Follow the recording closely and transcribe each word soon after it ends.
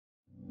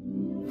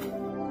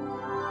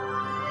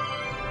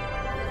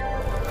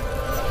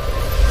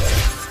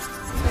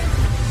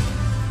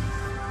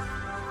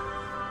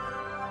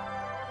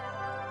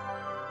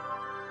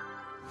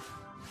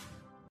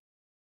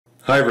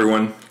Hi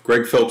everyone,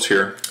 Greg Phelps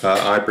here.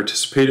 I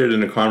participated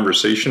in a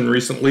conversation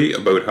recently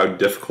about how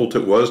difficult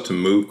it was to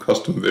move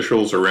custom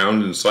visuals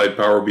around inside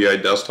Power BI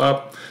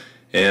Desktop,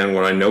 and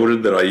when I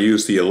noted that I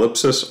use the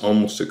ellipsis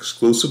almost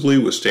exclusively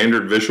with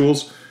standard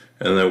visuals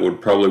and that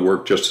would probably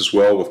work just as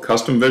well with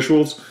custom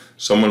visuals,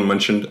 someone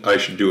mentioned I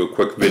should do a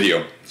quick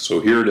video. So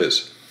here it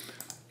is.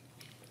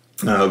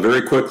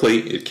 Very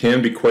quickly, it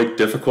can be quite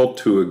difficult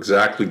to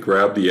exactly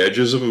grab the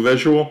edges of a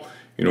visual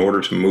in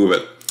order to move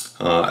it.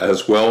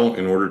 As well,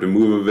 in order to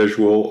move a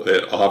visual,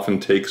 it often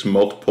takes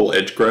multiple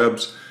edge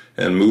grabs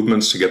and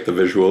movements to get the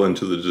visual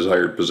into the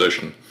desired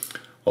position.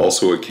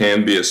 Also, it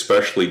can be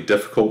especially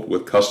difficult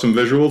with custom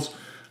visuals,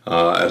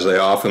 as they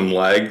often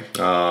lag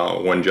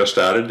when just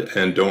added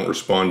and don't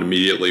respond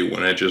immediately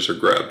when edges are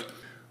grabbed.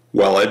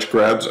 While edge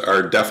grabs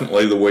are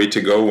definitely the way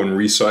to go when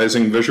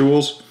resizing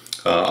visuals,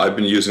 I've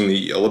been using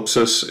the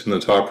ellipsis in the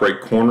top right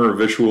corner of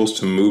visuals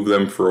to move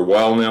them for a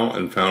while now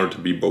and found it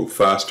to be both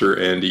faster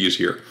and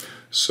easier.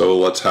 So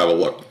let's have a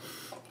look.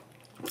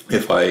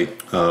 If I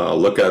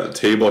look at the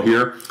table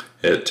here,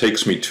 it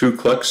takes me 2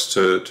 clicks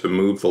to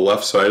move the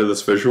left side of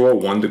this visual,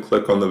 1 to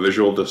click on the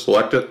visual to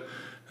select it,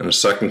 and a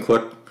 2nd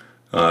click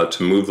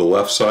to move the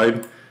left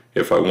side.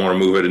 If I want to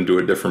move it into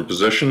a different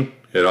position,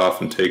 it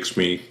often takes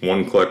me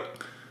 1 click,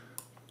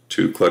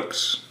 2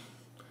 clicks,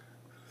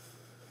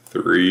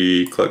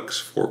 3 clicks,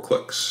 4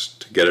 clicks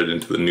to get it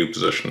into the new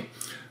position.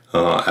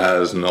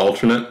 As an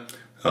alternate,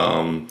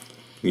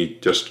 you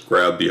just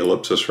grab the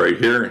ellipsis right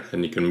here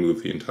and you can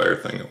move the entire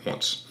thing at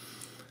once.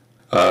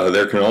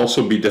 There can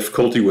also be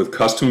difficulty with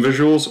custom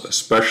visuals,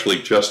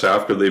 especially just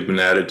after they've been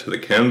added to the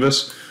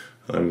canvas.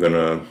 I'm going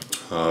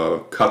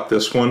to cut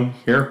this one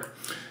here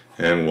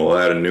and we'll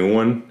add a new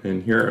one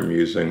in here. I'm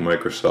using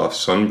Microsoft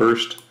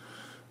Sunburst.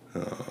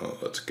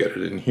 Let's get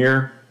it in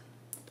here.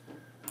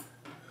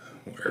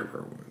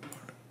 Wherever we want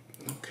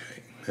it.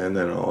 Okay, and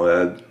then I'll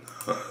add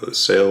the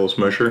sales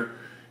measure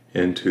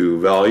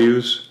into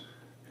values.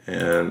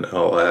 And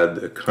I'll add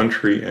the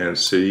country and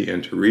city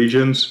into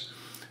regions,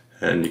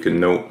 and you can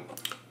note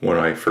when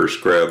I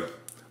first grab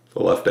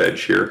the left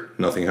edge here,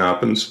 nothing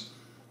happens,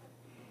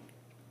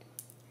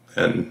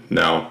 and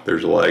now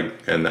there's a lag,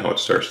 and now it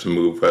starts to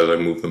move as I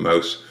move the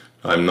mouse.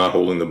 I'm not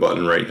holding the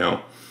button right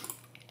now.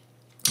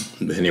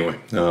 Anyway,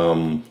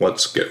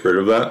 let's get rid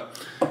of that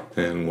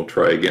and we'll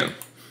try again.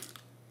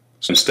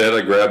 So instead, I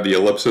grab the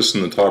ellipsis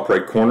in the top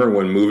right corner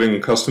when moving a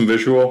custom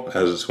visual,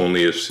 as it's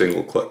only a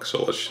single click.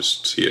 So let's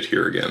just see it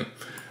here again.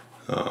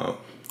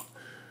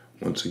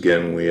 Once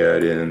again, we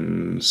add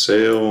in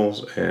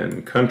sales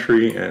and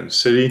country and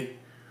city.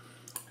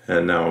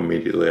 And now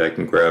immediately I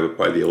can grab it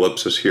by the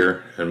ellipsis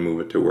here and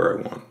move it to where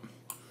I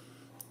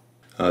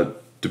want.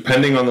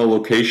 Depending on the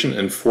location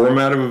and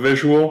format of a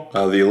visual,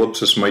 the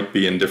ellipsis might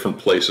be in different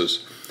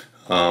places.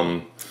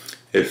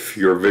 If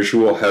your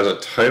visual has a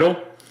title,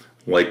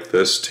 like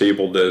this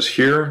table does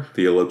here,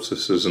 the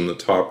ellipsis is in the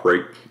top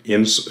right,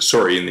 in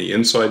the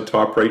inside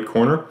top right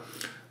corner,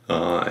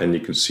 and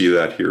you can see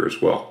that here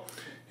as well.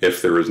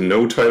 If there is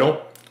no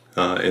title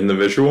in the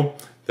visual,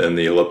 then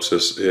the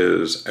ellipsis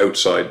is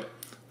outside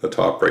the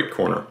top right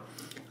corner.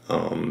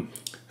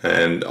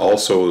 And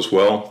also as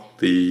well,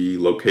 the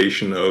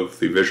location of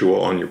the visual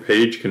on your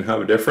page can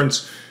have a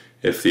difference.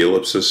 If the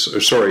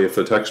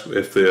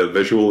if the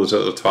visual is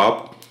at the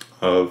top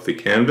of the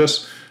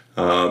canvas,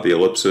 the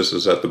ellipsis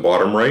is at the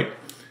bottom right.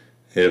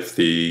 If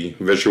the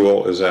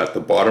visual is at the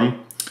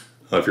bottom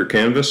of your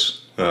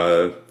canvas,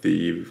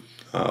 the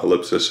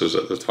ellipsis is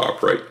at the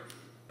top right.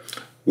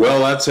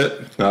 Well, that's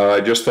it. I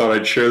just thought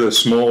I'd share this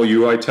small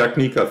UI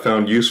technique I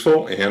found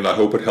useful, and I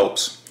hope it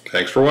helps.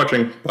 Thanks for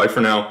watching. Bye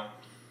for now.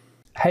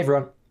 Hey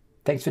everyone,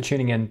 thanks for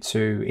tuning in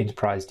to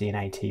Enterprise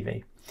DNA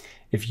TV.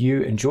 If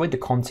you enjoyed the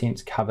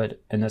content covered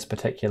in this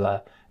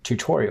particular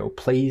tutorial,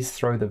 please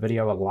throw the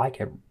video a like.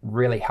 It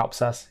really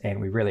helps us and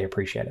we really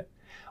appreciate it.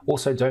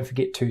 Also, don't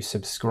forget to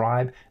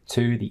subscribe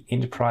to the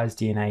Enterprise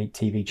DNA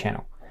TV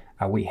channel.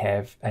 We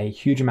have a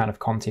huge amount of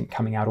content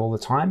coming out all the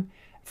time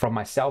from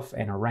myself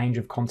and a range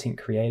of content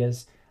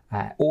creators,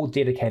 all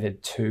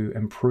dedicated to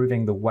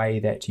improving the way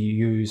that you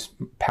use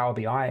Power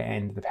BI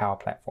and the Power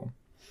Platform.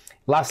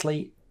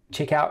 Lastly,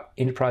 check out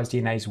Enterprise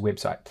DNA's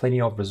website.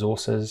 Plenty of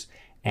resources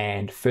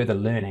and further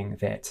learning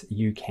that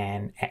you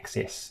can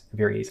access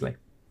very easily.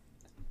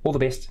 All the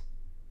best.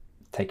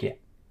 Take care.